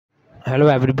Hello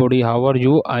everybody, how are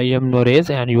you? I am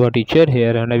Noresh and your teacher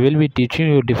here, and I will be teaching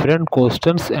you different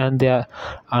questions and their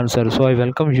answers. So I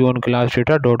welcome you on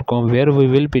classdata.com where we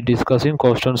will be discussing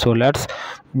questions. So let's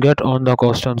get on the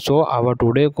question. So our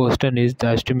today question is the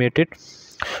estimated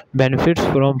benefits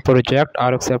from project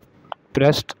are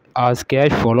expressed as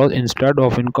cash flows instead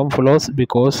of income flows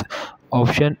because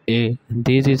option A,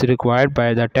 this is required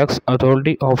by the tax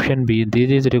authority. Option B,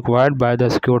 this is required by the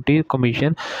Securities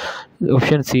Commission.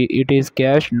 Option C, it is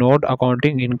cash, not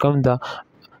accounting income. The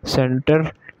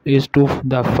center is to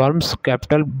the firm's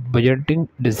capital budgeting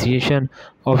decision.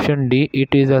 Option D,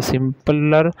 it is a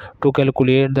simpler to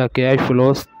calculate the cash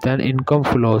flows than income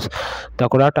flows. The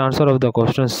correct answer of the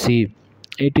question C.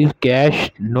 It is cash,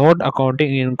 not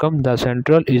accounting income. The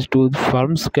central is to the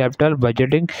firm's capital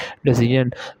budgeting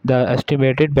decision. The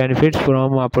estimated benefits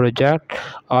from a project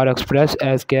are expressed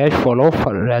as cash flow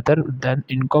rather than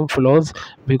income flows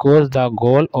because the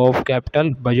goal of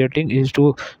capital budgeting is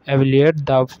to evaluate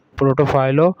the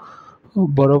portfolio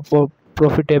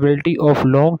profitability of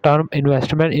long-term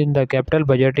investment. In the capital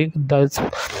budgeting, the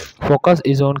focus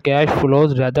is on cash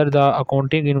flows rather the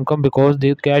accounting income because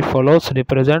the cash flows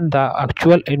represent the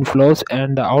actual inflows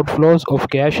and the outflows of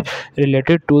cash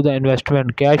related to the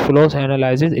investment. Cash flows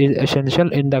analysis is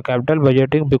essential in the capital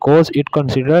budgeting because it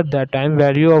considers the time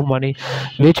value of money,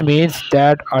 which means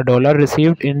that a dollar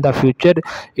received in the future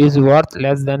is worth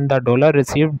less than the dollar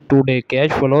received today.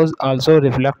 Cash flows also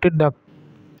reflected the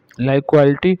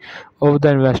quality of the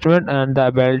investment and the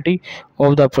ability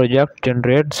of the project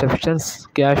generate sufficient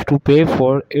cash to pay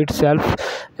for itself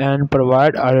and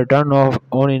provide a return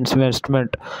on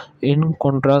investment. In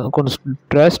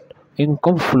contrast,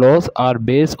 income flows are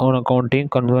based on accounting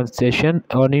conversation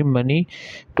earning money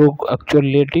to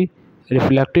actuality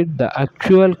reflected the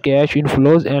actual cash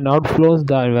inflows and outflows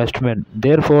the investment.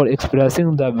 Therefore,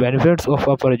 expressing the benefits of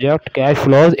a project cash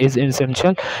flows is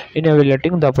essential in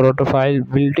evaluating the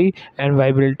profitability and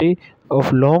viability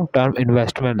of long-term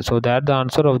investment. So that the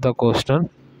answer of the question.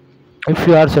 If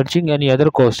you are searching any other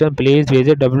question, please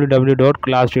visit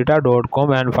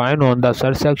www.classdata.com and find on the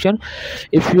search section.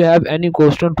 If you have any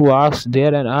question to ask,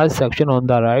 there an ask section on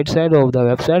the right side of the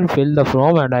website. Fill the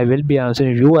form and I will be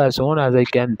answering you as soon as I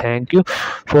can. Thank you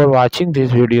for watching this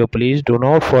video. Please do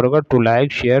not forget to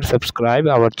like, share, subscribe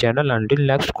our channel. Until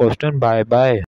next question, bye bye.